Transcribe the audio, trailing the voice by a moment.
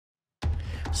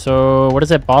So what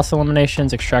is it? Boss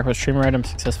eliminations, extract with streamer items,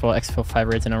 successful exfil 5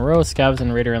 raids in a row, scavs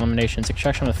and raider eliminations,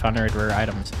 extraction with found raid rare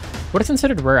items. What is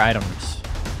considered rare items?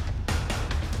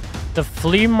 The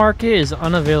flea market is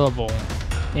unavailable.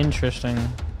 Interesting.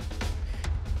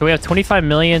 So we have 25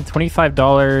 million,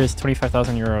 $25,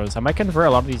 25,000 euros. I might convert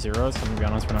a lot of these euros. I'm gonna be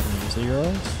honest, we're not gonna use the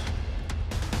euros.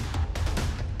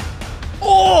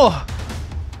 Oh!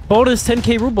 Bonus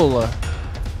 10k ruble.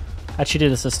 I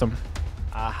cheated the system.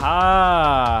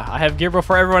 Aha! I have gear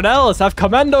before everyone else. I have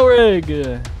commando rig.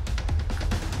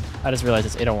 I just realized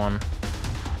it's 801.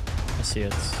 I see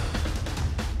it.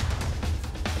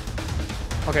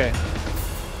 Okay.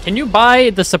 Can you buy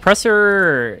the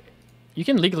suppressor? You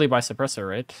can legally buy suppressor,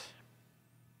 right?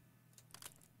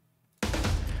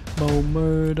 Mo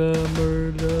murder,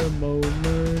 murder, mo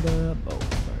murder, mo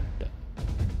murder.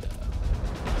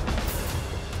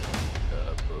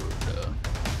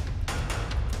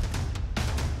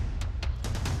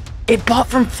 It bought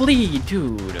from Flea,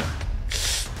 dude.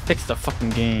 Fix the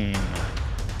fucking game.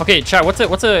 Okay, chat. What's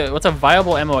a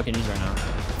viable ammo I can use right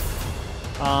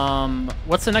now?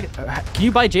 What's the next? Can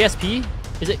you buy JSP?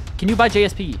 Is it? Can you buy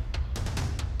JSP?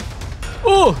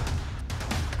 Oh,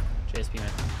 JSP,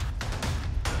 man.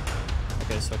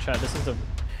 Okay, so chat. This is the.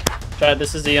 Chat.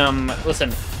 This is the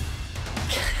Listen.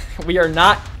 we are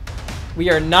not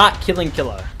killing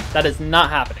Killa. That is not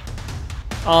happening.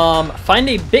 Find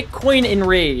a Bitcoin in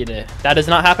raid. That is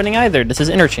not happening either. This is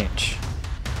interchange.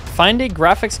 Find a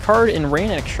graphics card in raid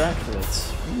and extract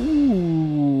it.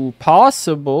 Ooh,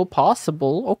 possible.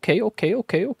 Okay.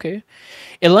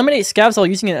 Eliminate scavs while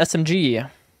using an SMG.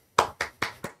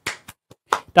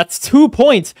 That's 2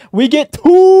 points. We get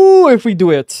 2 if we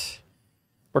do it.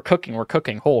 We're cooking.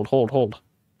 Hold.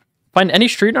 Find any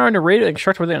street art in a raid and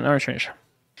extract within an interchange.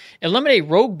 Eliminate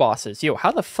rogue bosses. Yo,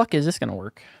 how the fuck is this gonna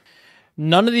work?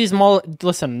 None of these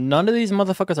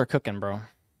motherfuckers are cooking, bro.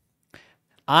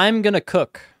 I'm gonna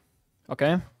cook.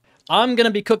 Okay? I'm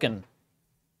gonna be cooking.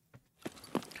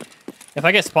 If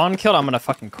I get spawn killed, I'm gonna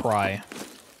fucking cry.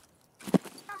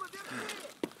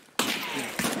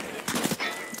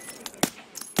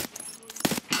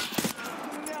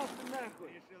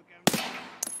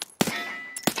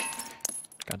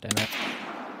 God damn it.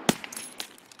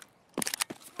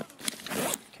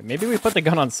 Okay, maybe we put the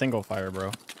gun on single fire,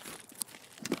 bro.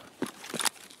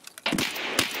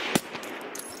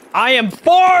 I am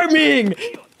farming!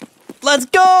 Let's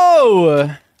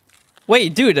go!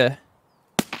 Wait, dude.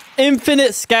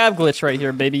 Infinite scab glitch right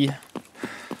here, baby.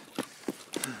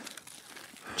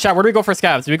 Chat, where do we go for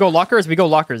scabs? Do we go lockers? We go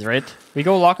lockers, right? We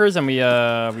go lockers and we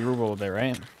ruble a bit,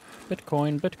 right?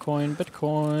 Bitcoin.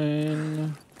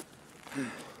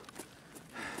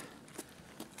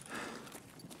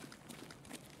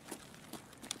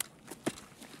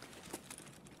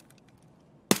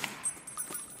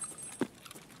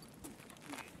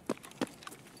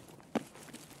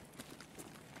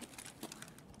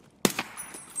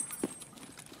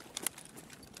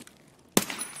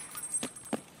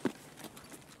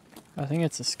 I think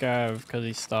it's a scav because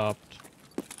he stopped.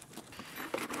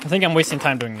 I think I'm wasting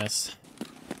time doing this.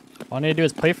 All I need to do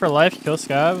is play for life, kill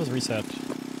scavs, reset.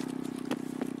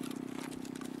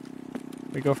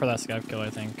 We go for that scav kill, I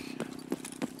think.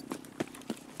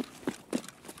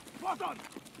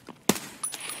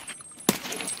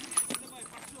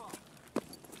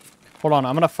 Hold on,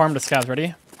 I'm gonna farm the scavs.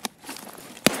 Ready?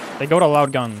 They go to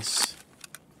loud guns.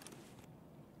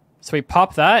 So we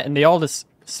pop that and they all just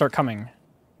start coming.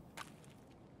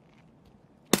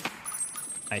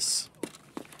 Nice.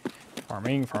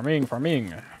 Farming.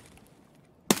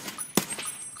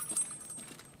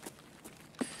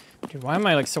 Dude, why am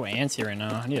I like so antsy right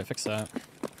now? I need to fix that.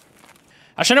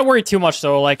 I shouldn't worry too much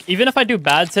though. Like, even if I do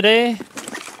bad today,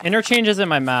 interchange isn't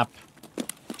my map.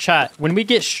 Chat, when we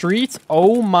get streets,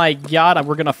 oh my god,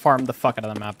 we're gonna farm the fuck out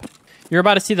of the map. You're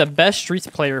about to see the best streets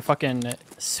player fucking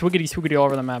swiggity all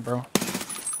over the map, bro.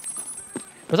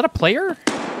 Was that a player?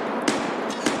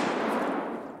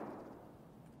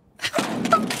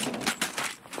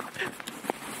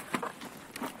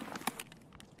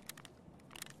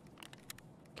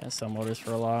 Can't sell motors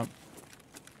for a lot.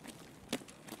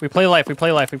 We play life. How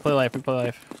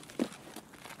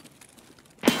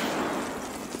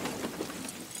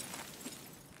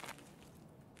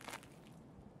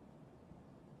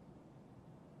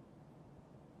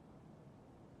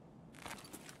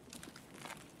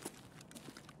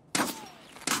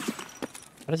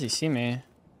does he see me?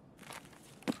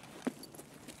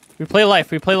 We play life,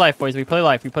 boys. We play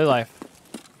life.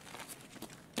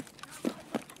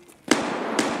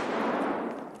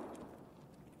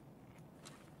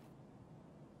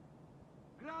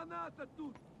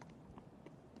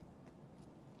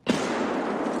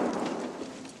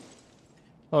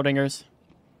 Loadingers.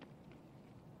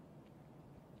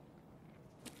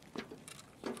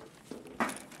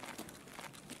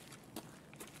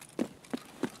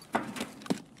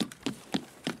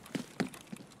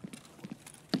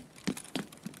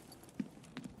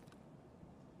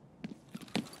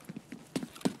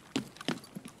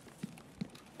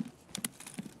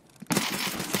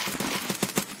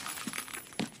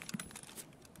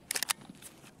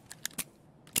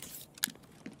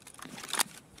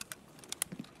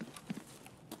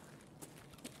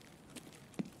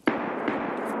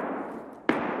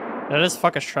 That is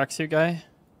fuck a tracksuit guy.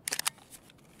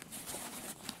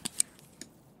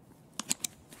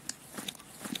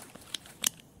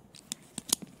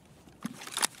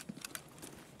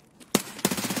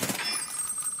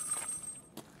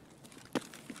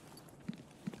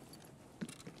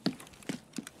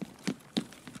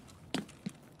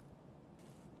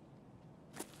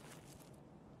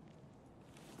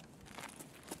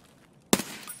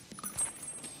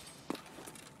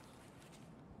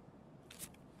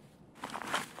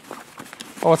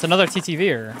 Oh, it's another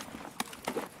TTVer.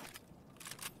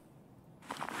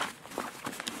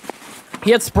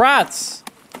 He had sprats.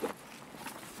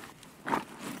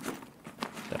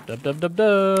 Dub dub dub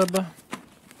dub dub.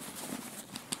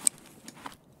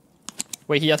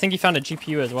 Wait, I think he found a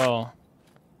GPU as well.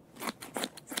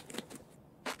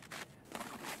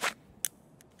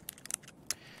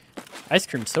 Ice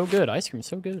cream so good. Ice cream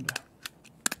so good.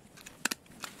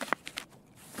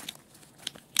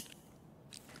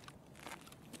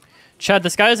 Chad,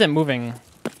 this guy isn't moving.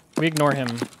 We ignore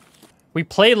him. We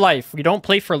play life. We don't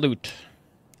play for loot.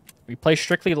 We play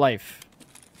strictly life.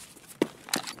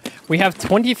 We have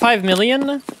 25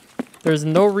 million. There's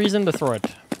no reason to throw it.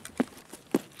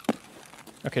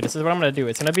 Okay, this is what I'm going to do.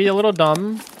 It's going to be a little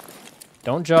dumb.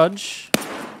 Don't judge.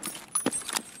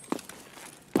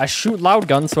 I shoot loud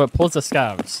guns so it pulls the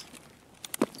scavs.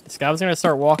 The scavs are going to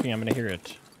start walking. I'm going to hear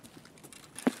it.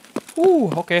 Ooh,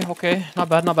 okay, okay. Not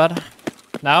bad, not bad.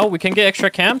 Now we can get extra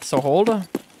camped, so hold.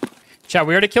 Chat,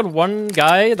 we already killed one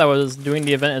guy that was doing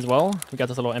the event as well. We got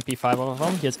this little MP5 of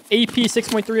him. He has AP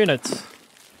 6.3 in it.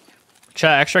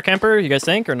 Chat, extra camper, you guys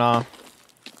think, or nah?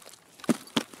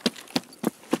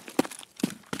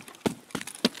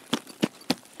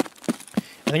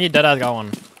 I think he deadass got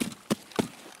one.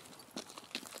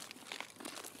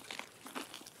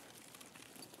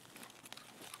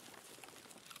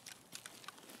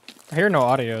 I hear no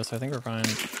audio, so I think we're fine.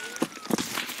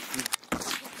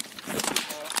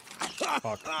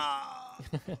 Fuck.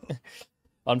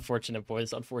 Unfortunate,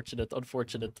 boys. Unfortunate.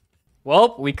 Unfortunate.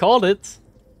 Well, we called it.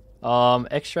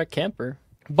 Extra camper.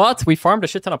 But we farmed a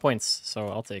shit ton of points, so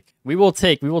I'll take. We will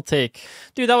take. We will take.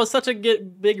 Dude, that was such a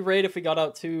big raid if we got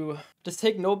out too. Just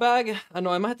take no bag? I know,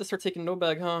 I might have to start taking no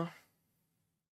bag, huh?